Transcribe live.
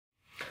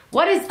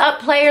What is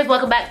up, players?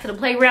 Welcome back to the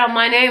playground.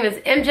 My name is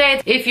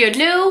MJ. If you're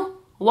new,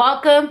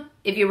 welcome.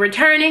 If you're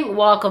returning,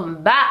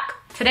 welcome back.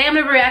 Today I'm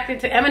gonna be reacting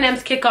to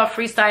Eminem's Kickoff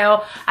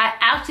Freestyle. I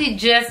actually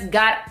just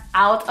got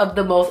out of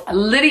the most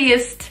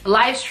littiest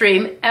live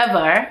stream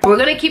ever. We're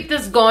gonna keep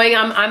this going.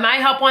 I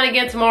might hop on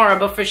again tomorrow,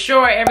 but for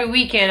sure every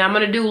weekend I'm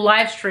gonna do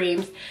live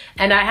streams,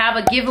 and I have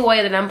a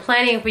giveaway that I'm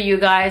planning for you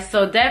guys.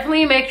 So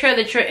definitely make sure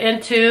that you're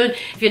in tune.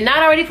 If you're not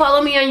already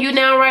following me on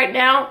YouNow right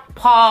now,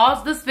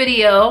 pause this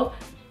video,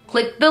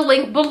 click the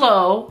link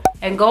below,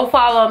 and go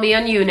follow me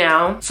on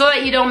YouNow so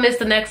that you don't miss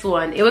the next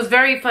one. It was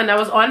very fun. I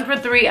was on for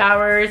 3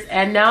 hours,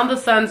 and now the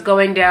sun's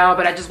going down,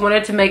 but I just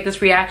wanted to make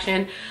this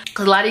reaction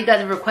because a lot of you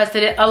guys have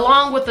requested it,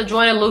 along with the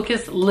Joyner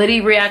Lucas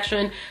Liddy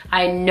reaction.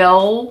 I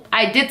know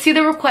I did see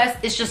the request.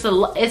 It's just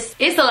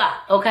it's a lot,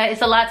 okay?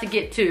 It's a lot to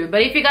get to.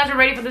 But if you guys are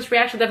ready for this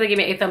reaction, definitely give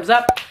me a thumbs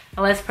up,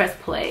 and let's press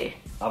play.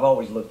 I've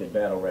always looked at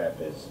battle rap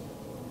as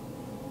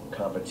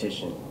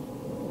competition,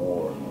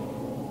 war.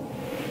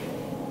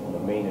 The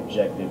main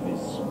objective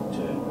is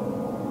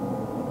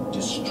to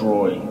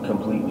destroy,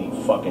 completely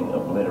fucking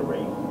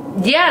obliterate.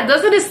 Yeah,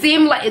 doesn't it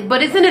seem like,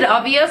 but isn't it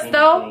obvious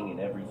though?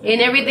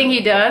 In everything he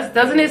does,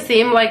 doesn't it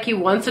seem like he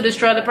wants to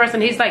destroy the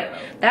person? He's like,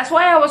 that's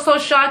why I was so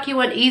shocked he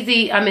went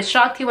easy.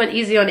 Shocked he went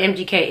easy on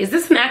MGK. Is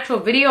this an actual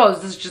video or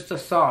is this just a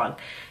song?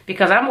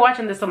 Because I'm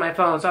watching this on my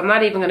phone, so I'm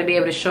not even gonna be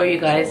able to show you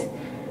guys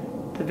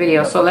the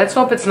video. So let's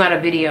hope it's not a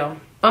video.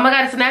 Oh my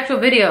God, it's an actual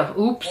video.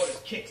 Oops. Before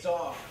this kicks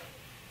off,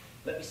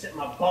 let me set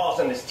my balls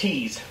on this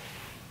tease.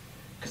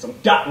 Cause I'm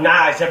dotting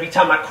eyes every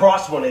time I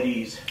cross one of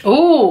these.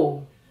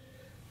 Ooh.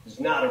 It's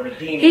not a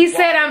redeeming. He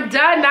said I'm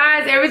dotting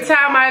eyes every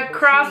time I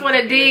cross one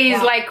of these,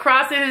 like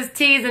crossing his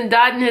T's and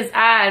dotting his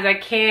I's. I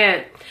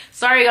can't.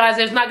 Sorry guys,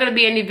 there's not gonna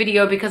be any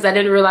video because I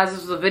didn't realize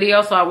this was a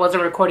video, so I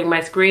wasn't recording my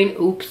screen.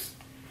 Oops.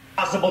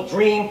 Possible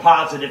dream,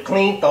 positive,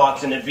 clean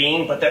thoughts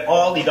intervene, but they're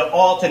all either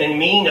altered and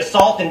mean,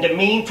 assault and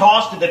demean,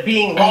 tossed to the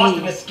being, lost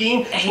in the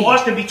scheme,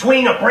 lost in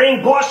between a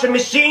brainwashing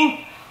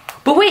machine.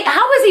 But wait,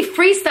 how is he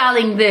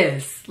freestyling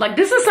this? Like,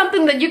 this is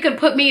something that you could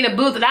put me in a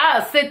booth and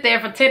I'll sit there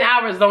for 10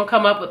 hours, don't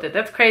come up with it.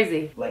 That's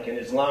crazy. Like an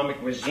Islamic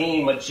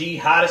regime, a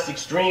jihadist,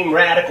 extreme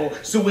radical,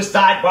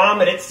 suicide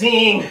bomber that's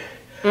seeing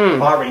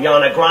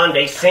Ariana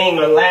Grande sing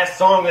her last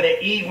song of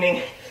the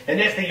evening, and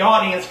as the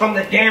audience from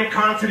the damn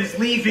concert is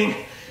leaving,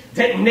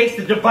 detonates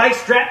the device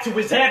strapped to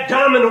his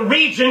abdominal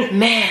region.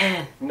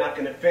 Man. I'm not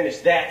gonna finish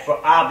that for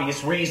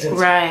obvious reasons.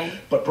 Right.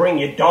 But bring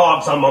your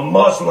dogs, I'm a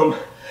Muslim.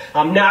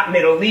 I'm not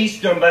Middle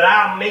Eastern, but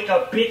I'll make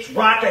a bitch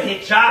rock a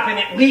hijab and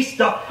at least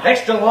a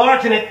extra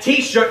large in a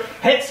t-shirt,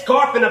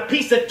 headscarf and a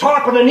piece of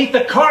tarp underneath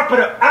the carpet.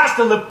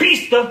 Hasta la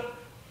vista.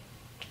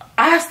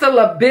 Hasta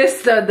la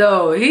vista,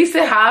 though. He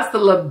said hasta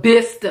la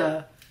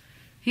vista.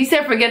 He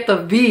said forget the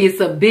V, it's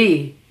a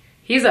B.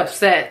 He's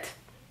upset.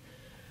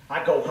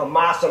 I go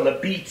Hamas on the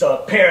beats,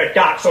 a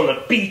paradox on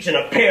the beach, and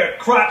a pair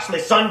of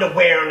crotchless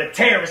underwear on a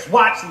terrorist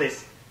watch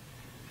list.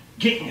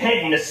 Getting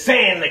head in the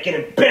sand like an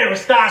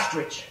embarrassed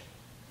ostrich.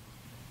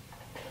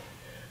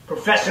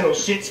 Professional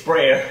shit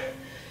sprayer.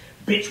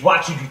 Bitch,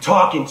 watch who you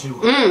talking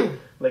to.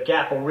 Like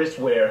Apple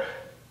wristwear.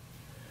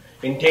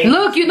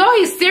 Look, you know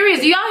he's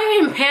serious. Y'all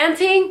hear him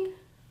panting?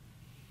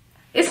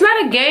 It's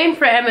not a game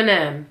for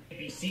Eminem.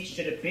 ABC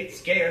shit a bit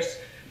scarce.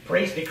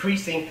 Praise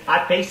decreasing.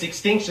 I face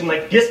extinction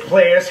like disc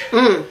players.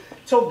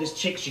 Told this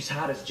chick she's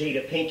hot as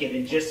Jada Pinkett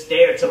and just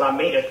stared till I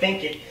made her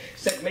think it.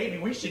 Said maybe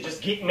we should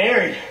just get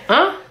married.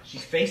 Huh?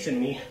 She's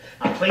facing me.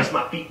 I place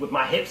my feet with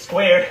my hips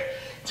squared.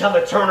 Tell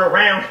her turn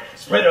around,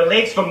 spread her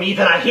legs for me,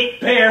 then I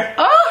hit bare.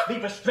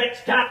 Leave her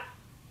stretched out.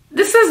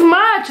 This is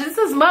much.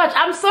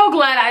 I'm so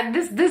glad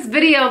this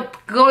video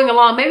going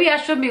along. Maybe I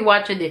should be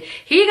watching it.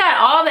 He got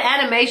all the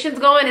animations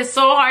going. It's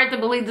so hard to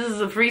believe this is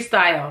a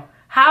freestyle.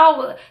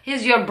 How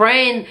is your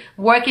brain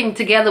working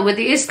together with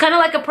you? It's kind of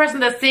like a person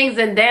that sings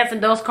and dances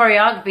and does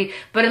choreography,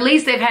 but at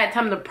least they've had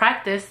time to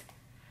practice.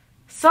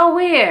 So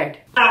weird.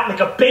 Out like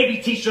a baby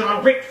t-shirt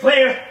on Ric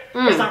Flair.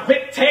 As I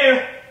rip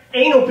tear.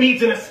 Anal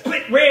beads in a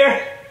split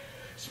rare.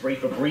 Spray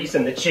Febreze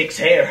in the chick's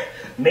hair.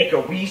 Make her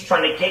wheeze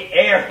trying to get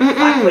air.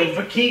 I play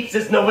for keeps,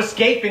 there's no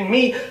escaping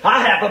me.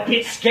 I have a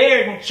bitch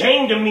scared and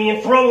chained to me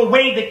and throw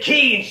away the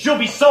key. And she'll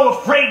be so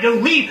afraid to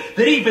leave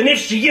that even if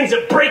she ends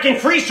up breaking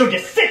free, she'll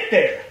just sit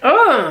there.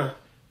 Well,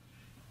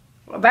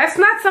 that's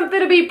not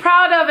something to be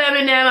proud of,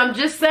 Eminem. I'm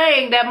just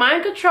saying that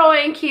mind control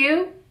ain't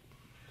cute.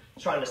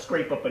 Trying to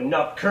scrape up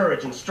enough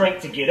courage and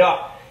strength to get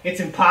up. It's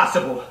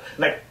impossible.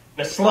 Like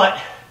a slut.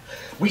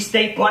 We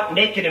stay butt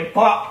naked and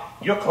fuck.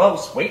 Your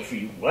clothes wait for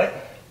you, what?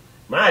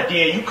 My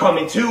idea you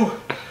coming to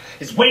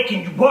is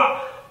waking you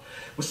up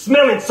with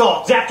smelling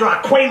salts after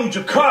I quaalude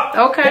your cup.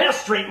 Okay. Then I'll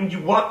straighten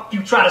you up if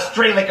you try to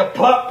stray like a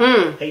pup.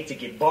 Hate to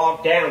get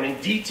bogged down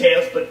in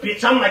details, but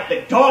bitch, I'm like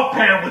the dog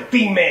pound with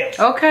females.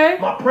 Okay.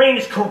 My brain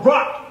is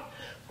corrupt.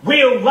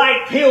 Real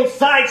life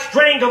hillside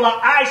strangler,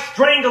 I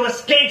strangle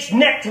escapes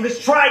neck till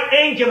it's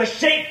triangular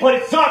shape, but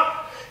it's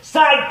up,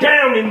 side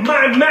down, and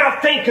my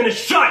mouth ain't gonna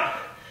shut.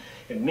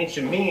 And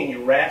mention me in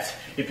your raps,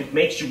 If it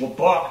makes you a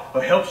buck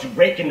or helps you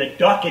rake in the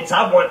ducats,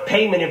 I want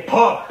payment in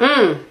pub.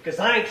 Cause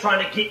I ain't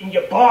trying to get in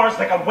your bars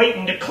like I'm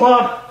waiting to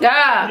club.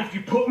 Yeah. But if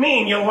you put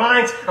me in your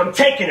lines, I'm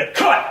taking a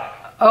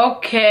cut.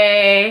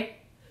 Okay.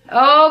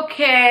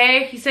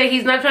 Okay. He said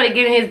he's not trying to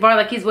get in his bar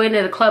like he's waiting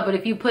at a club, but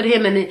if you put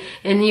him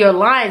in your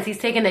lines, he's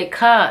taking a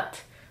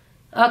cut.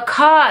 A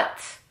cut.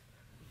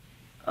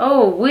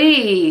 Oh,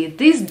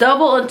 these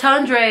double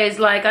entendres,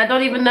 like, I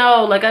don't even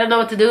know. Like, I don't know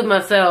what to do with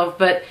myself.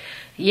 But,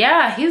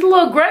 yeah, he's a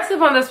little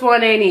aggressive on this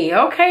one, ain't he?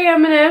 Okay,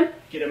 Eminem.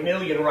 Get a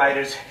million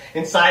writers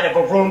inside of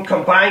a room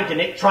combined in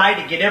it.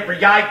 Try to get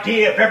every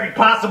idea of every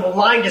possible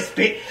line to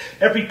spit.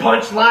 Every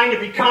punchline,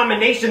 every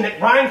combination that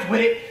rhymes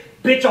with it.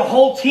 Bitch, a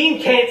whole team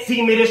can't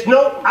see me. There's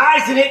no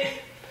eyes in it.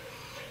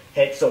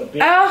 Head so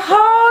big. A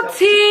whole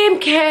team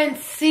can't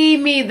see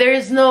me.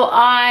 There's no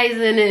eyes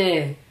in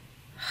it.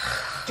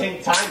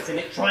 10 times in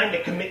it, trying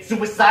to commit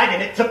suicide,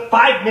 and it took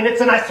 5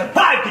 minutes, and I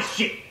survived this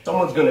shit.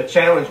 Someone's gonna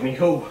challenge me,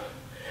 who?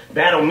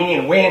 Battle me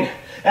and win?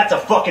 That's a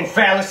fucking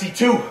fallacy,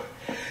 too.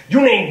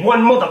 You name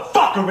one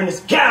motherfucker in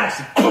this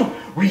galaxy.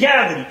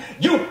 Reality,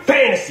 you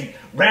fantasy.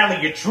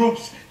 Rally your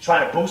troops,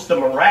 try to boost the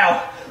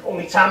morale.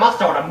 Only time I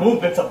start a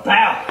movement's a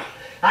bow.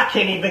 I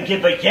can't even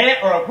give a yeah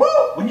or a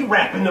woo when you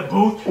rap in the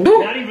booth.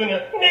 Not even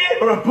a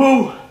nah or a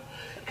boo.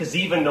 Cause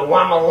even though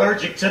I'm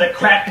allergic to the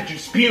crap that you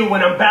spew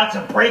when I'm about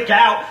to break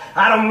out,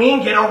 I don't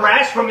mean get a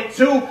rash from it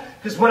too.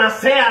 Cause when I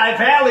say I have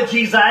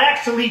allergies, I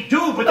actually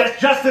do. But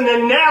that's just an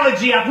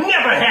analogy. I've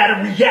never had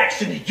a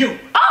reaction to you.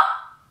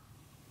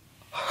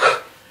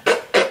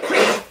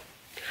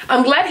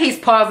 I'm glad he's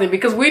pausing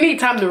because we need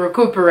time to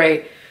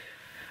recuperate.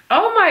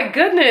 Oh my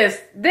goodness.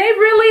 They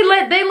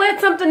let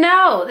something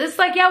out. It's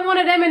like y'all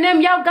wanted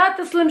Eminem. Y'all got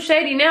the Slim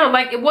Shady now.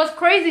 Like, what's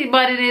crazy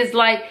about it is,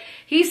 like,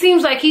 he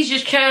seems like he's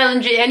just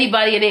challenging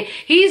anybody, and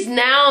he's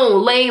now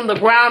laying the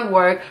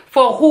groundwork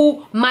for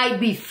who might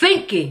be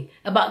thinking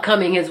about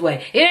coming his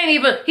way. It ain't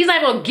even, he's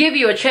not gonna give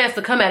you a chance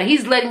to come at it.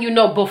 He's letting you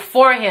know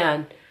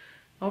beforehand.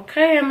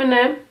 Okay,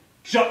 Eminem.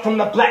 Jump from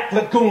the Black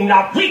Lagoon,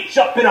 I reach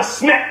up and I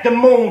smack the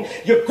moon.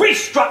 You're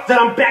grief-struck that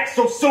I'm back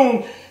so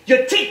soon.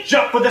 You teach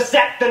up for this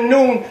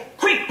afternoon.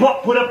 Creep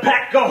up with a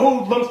pack of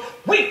hoodlums.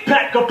 We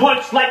pack a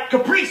punch like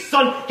Capri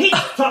Sun. He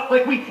talk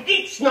like we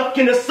each snuck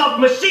in a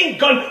submachine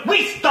gun.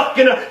 We stuck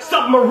in a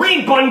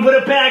submarine bun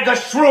with a bag of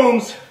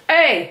shrooms.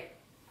 Hey.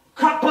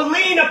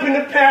 Copaline up in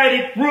the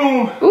padded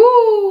room.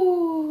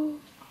 Ooh.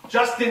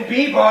 Justin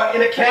Bieber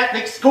in a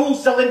Catholic school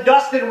selling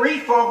dust and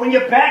reefer when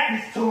your back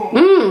is to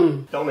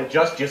him. Don't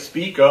adjust your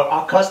speaker.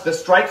 I'll cuss the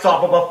stripes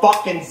off of a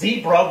fucking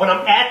zebra when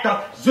I'm at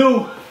the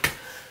zoo.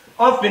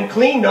 Up and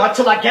cleaner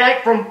till I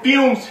gag from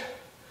fumes.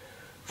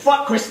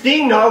 Fuck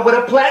Christina with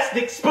a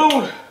plastic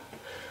spoon.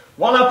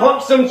 While I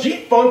bump some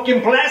G-Funk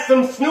and blast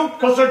some Snoop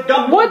cause her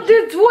dumb. What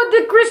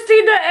did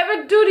Christina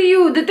ever do to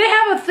you? Did they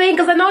have a thing?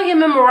 Cause I know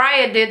him and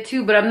Mariah did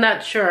too, but I'm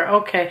not sure.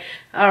 Okay.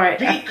 Alright.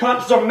 D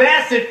cups are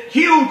massive,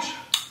 huge.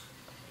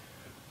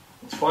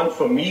 It's fun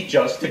for me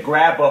just to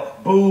grab a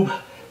boob.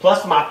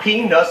 Plus my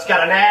peanuts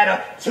got an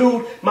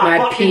attitude. My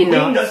fucking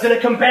peanuts in a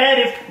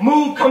combative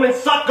mood. Come and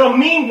suck a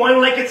mean one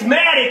like it's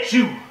mad at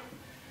you.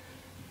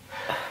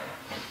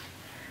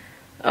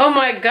 Oh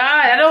my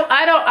God.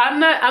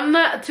 I'm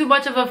not too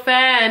much of a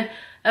fan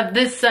of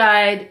this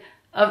side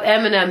of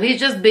Eminem.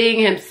 He's just being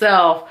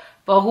himself.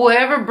 But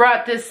whoever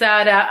brought this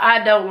side out,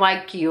 I don't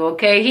like you,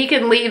 okay? He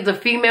can leave the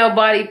female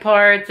body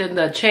parts and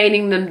the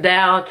chaining them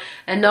down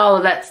and all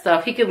of that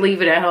stuff. He can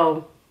leave it at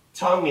home.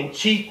 Tongue in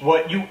cheek,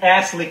 what you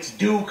asslicks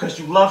do, cause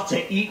you love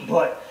to eat,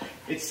 but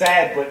it's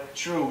sad but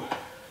true.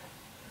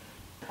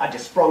 I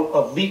just sprung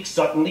a leak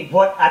suddenly.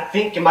 What I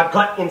think and my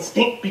gut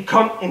instinct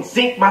become in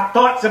sync. My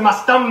thoughts and my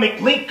stomach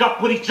link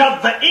up with each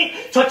other. The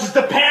ink touches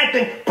the pad,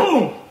 then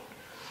boom.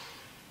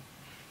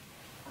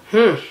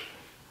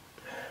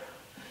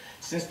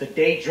 Since the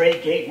day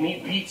Dre gave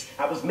me beats,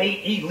 I was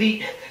made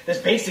elite. That's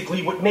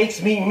basically what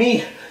makes me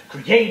me.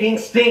 Creating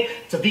stink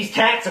to these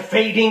cats of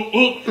fading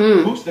ink.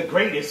 Who's the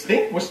greatest?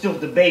 Think we're still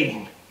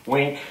debating.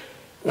 Wink.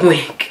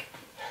 Wink.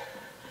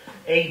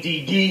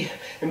 ADD,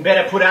 and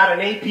better put out an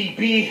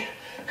APB.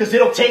 Cause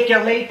it'll take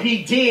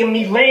LAPD and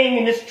me laying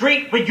in the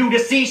street for you to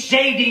see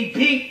Shady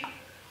Pete.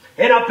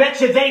 And I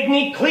bet you they'd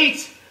need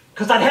cleats.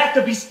 Cause I'd have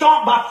to be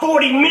stomped by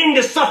 40 men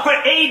to suffer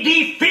AD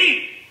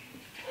feet.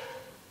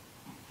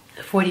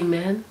 40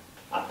 men?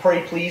 I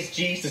pray please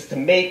Jesus to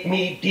make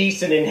me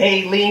decent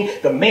inhaling.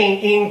 The main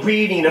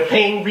ingredient of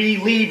pain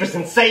relievers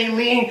and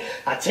saline.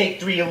 I take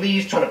 3 of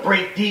these trying to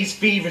break these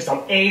fevers.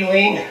 I'm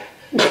ailing.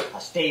 I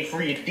stay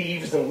free of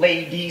thieves and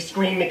ladies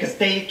screaming cause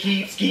they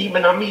keep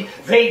scheming on me.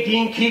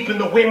 Evading, keeping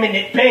the women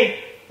at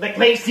bay. Like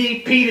Lacey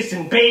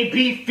Peterson,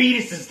 baby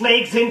fetuses,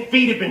 legs and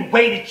feet have been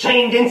weighted,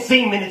 chained and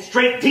semen. It's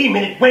straight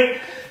demon at weight.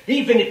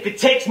 Even if it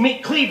takes me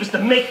cleavers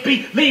to make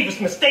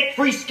believers,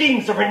 mistake-free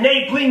schemes are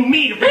enabling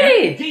me to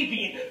remain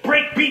deviant,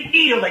 break beat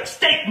eater like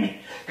steak meat.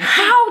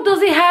 How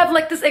does he have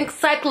like this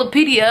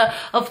encyclopedia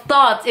of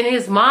thoughts in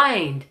his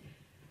mind?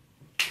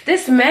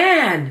 This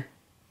man.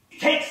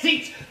 Take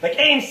seats like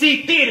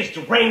AMC theaters,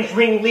 deranged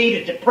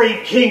ringleader,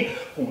 depraved king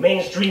who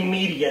mainstream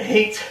media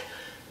hates.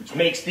 which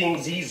makes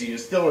things easier.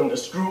 Still in the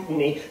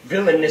scrutiny,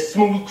 villainous,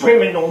 smooth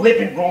criminal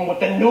living room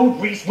with the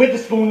nude Reese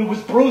Witherspoon who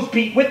was bruised,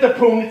 beat with the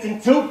prune. It's in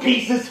 2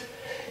 pieces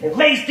and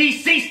lays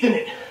deceased in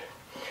it.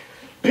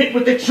 Pit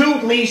with the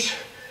chewed leash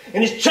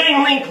and his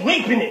chain link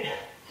leaping it.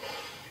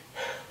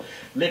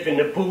 Live in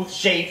the booth,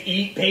 shave,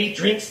 eat, pay,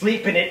 drink,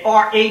 sleep in it.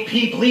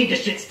 R.A.P. bleed the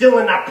shit still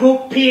in our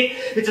poop, pee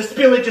it. It's a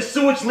spillage, a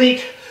sewage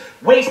leak.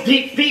 Waist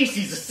deep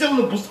feces, the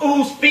syllables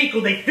ooze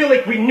fecal. They feel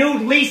like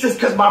renewed leases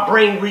cause my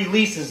brain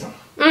releases them.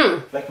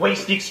 Like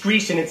waste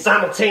excretion, and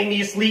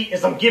simultaneously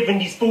as I'm giving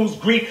these fools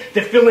grief,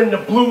 they're feeling the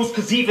blues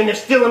cause even if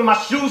still in my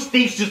shoes,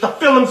 thieves just the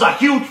films are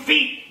huge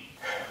feet.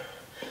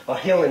 A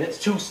hill and it's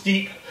too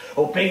steep.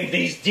 Obey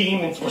these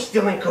demons, we're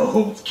still in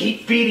cahoots.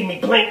 Keep feeding me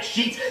blank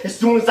sheets. As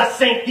soon as I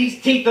sank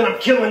these teeth and I'm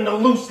killing the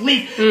loose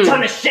leaf.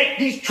 Time to shake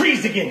these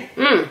trees again.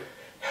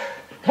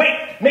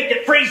 Wait, make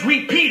that phrase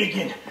repeat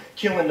again.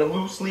 Killing the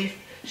loose leaf,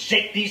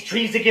 shake these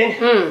trees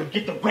again.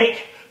 Get the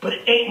rake, but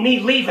it ain't me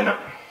leaving them.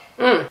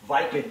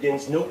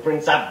 Vicodins,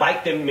 nutrients, I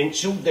bite them and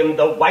chew them.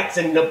 The whites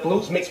and the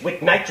blues mixed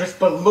with nitrous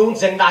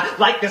balloons. And I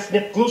like to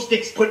sniff glue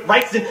sticks, put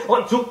ricin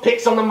on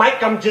toothpicks on the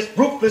mic. I'm just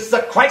ruthless,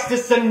 a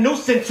crisis, a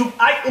nuisance who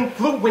I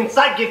influence.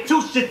 I give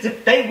 2 shits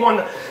if they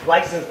wanna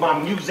license my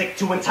music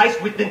to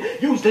entice with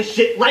and use this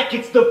shit like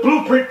it's the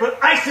blueprint for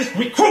ISIS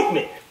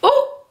recruitment.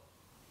 Ooh.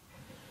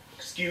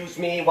 Excuse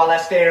me while I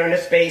stare into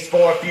space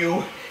for a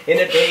few. In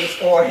a daze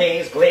or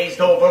haze, glazed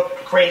over,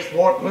 crazed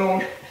warp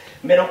moon.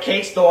 Middle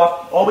cased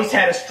off, always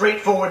had a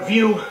straightforward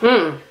view.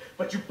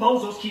 But you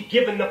bozos keep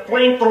giving the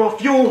flamethrower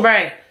fuel.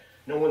 Right.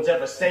 No one's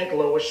ever sank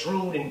lower,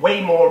 shrewd, and way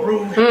more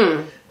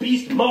rude.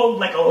 Beast mode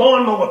like a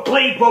lawnmower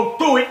blade rode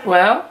through it.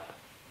 Well.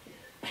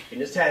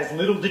 And this has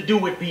little to do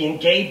with being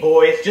gay,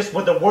 boy. It's just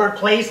where the word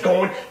play's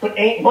going. But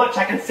ain't much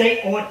I can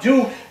say or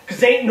do.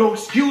 Cause ain't no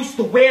excuse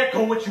to where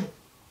go what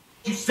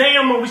you say.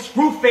 I'm always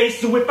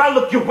screw-faced, so if I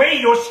look your way,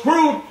 you're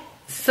screwed.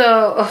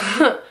 So,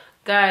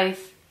 guys.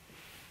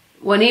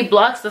 When he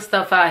blocks the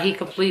stuff out, he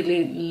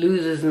completely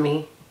loses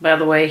me, by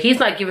the way. He's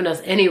not giving us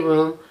any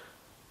room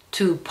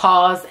to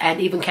pause and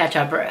even catch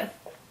our breath.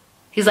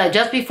 He's like,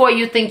 just before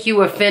you think you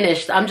were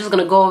finished, I'm just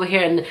going to go over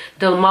here and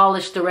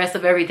demolish the rest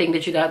of everything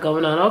that you got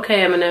going on.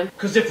 Okay, Eminem.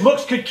 Because if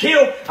looks could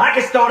kill, I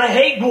could start a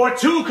hate war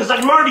too. Because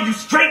I'd murder you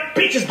straight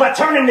bitches by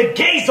turning the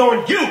gays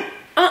on you.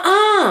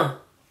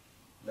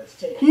 Let's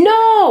take it.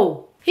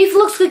 No. If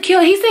looks could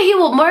kill, he said he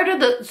will murder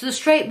the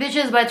straight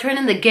bitches by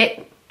turning the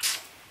gay...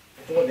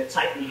 For the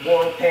tightly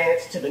worn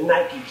pants, to the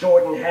Nike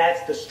Jordan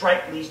hats, the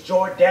stripe Lee's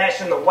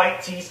Jordache and the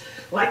white tees.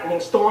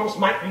 Lightning storms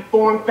might be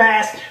formed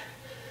fast.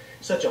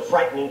 Such a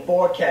frightening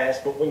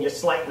forecast, but when you're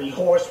slightly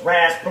hoarse,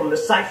 rasp from the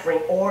ciphering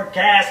or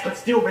gas, but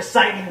still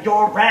reciting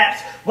your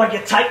raps while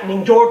you're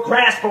tightening your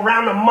grasp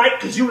around the mic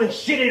cause you done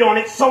shitted on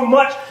it so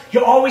much,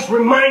 you're always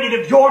reminded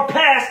of your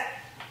past.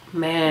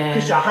 Man.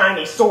 Cause your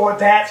hiney sore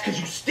that's cause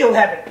you still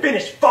haven't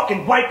finished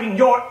fucking wiping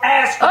your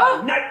ass from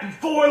the night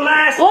before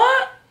last.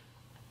 What?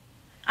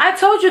 I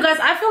told you guys,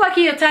 I feel like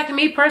he attacked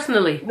me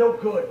personally. No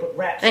good, but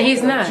rap's and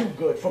he's not too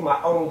good for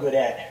my own good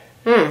at.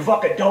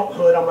 Fuck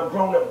adulthood, I'm a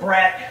grown-up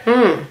brat.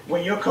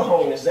 Where your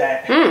cojones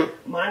at?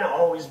 Mine are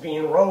always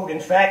being rolled. In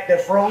fact, they're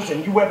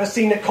frozen. You ever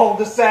seen a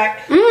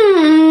cul-de-sac?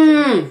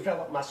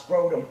 Fell up my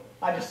scrotum.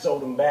 I just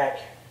sewed them back.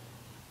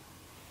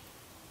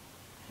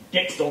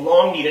 Dick so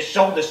long, need a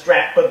shoulder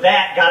strap for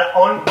that. Gotta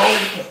unroll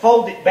it and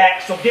fold it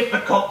back. So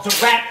difficult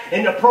to wrap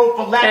in the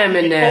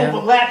prophylactic. It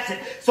overlaps it.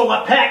 So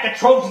I pack a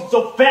Trojan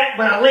so fat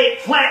when I lay it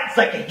flat, it's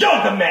like a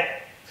yoga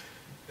mat.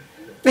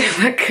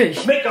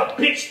 Make a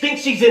bitch think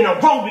she's in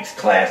aerobics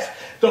class.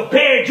 The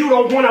bear you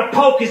don't want to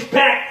poke his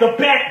back. The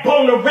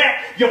backbone to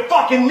rap. Your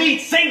fucking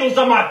lead singles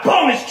are my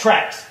bonus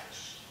tracks.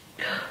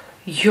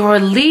 Your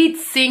lead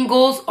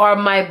singles are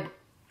my...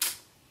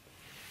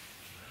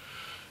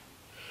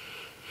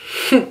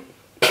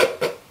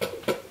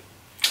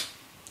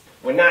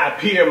 When I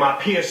appear, my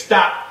peers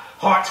stop.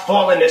 Hearts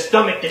fall in their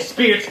stomach, their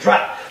spirits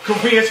drop.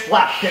 Careers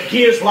flop, their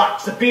gears lock.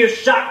 Severe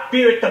shock,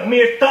 fear at the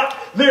mere thought.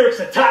 Lyrics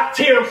are top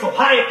tier, I'm so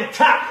high at the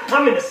top.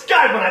 I'm in the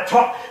sky when I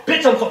talk.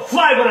 Bitch, I'm so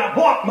fly when I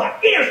walk, my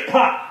ears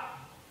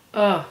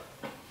pop.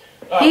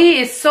 He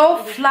is so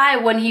fly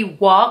when he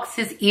walks,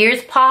 his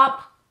ears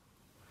pop.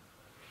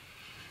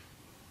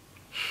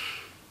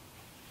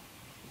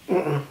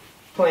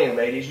 Playing,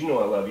 ladies, you know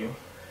I love you.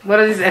 What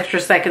are these extra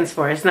seconds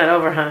for? It's not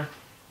over, huh?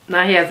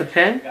 Now he has a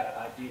pen? Got an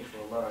idea for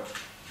a line.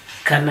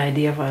 Got an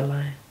idea for a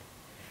line.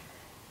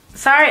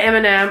 Sorry,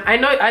 Eminem. I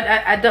know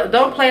I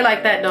don't play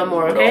like that no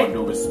more, okay? With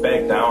all due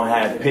respect, I don't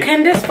have pictures.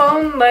 Can this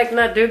phone like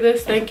not do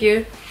this? Thank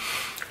you.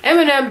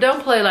 Eminem,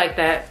 don't play like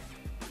that.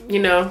 You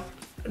know,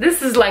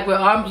 this is like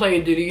what I'm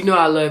playing, dude. You know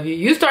I love you.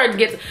 You start to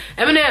get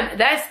Eminem.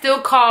 That's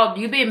still called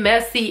you being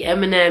messy,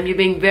 Eminem. You're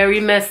being very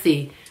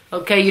messy.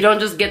 Okay, you don't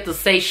just get to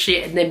say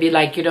shit and then be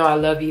like, you know, I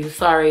love you.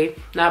 Sorry,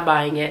 not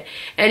buying it.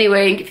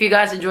 Anyway, if you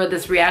guys enjoyed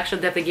this reaction,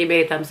 definitely give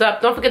me a thumbs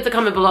up. Don't forget to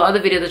comment below other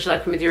videos that you'd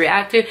like for me to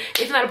react to. If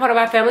you're not a part of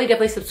our family,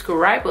 definitely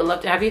subscribe. We'd love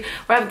to have you.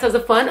 We're having tons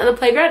of fun on the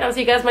playground. I'll see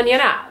you guys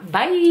mañana.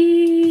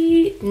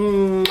 Bye.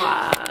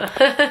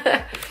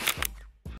 Mwah.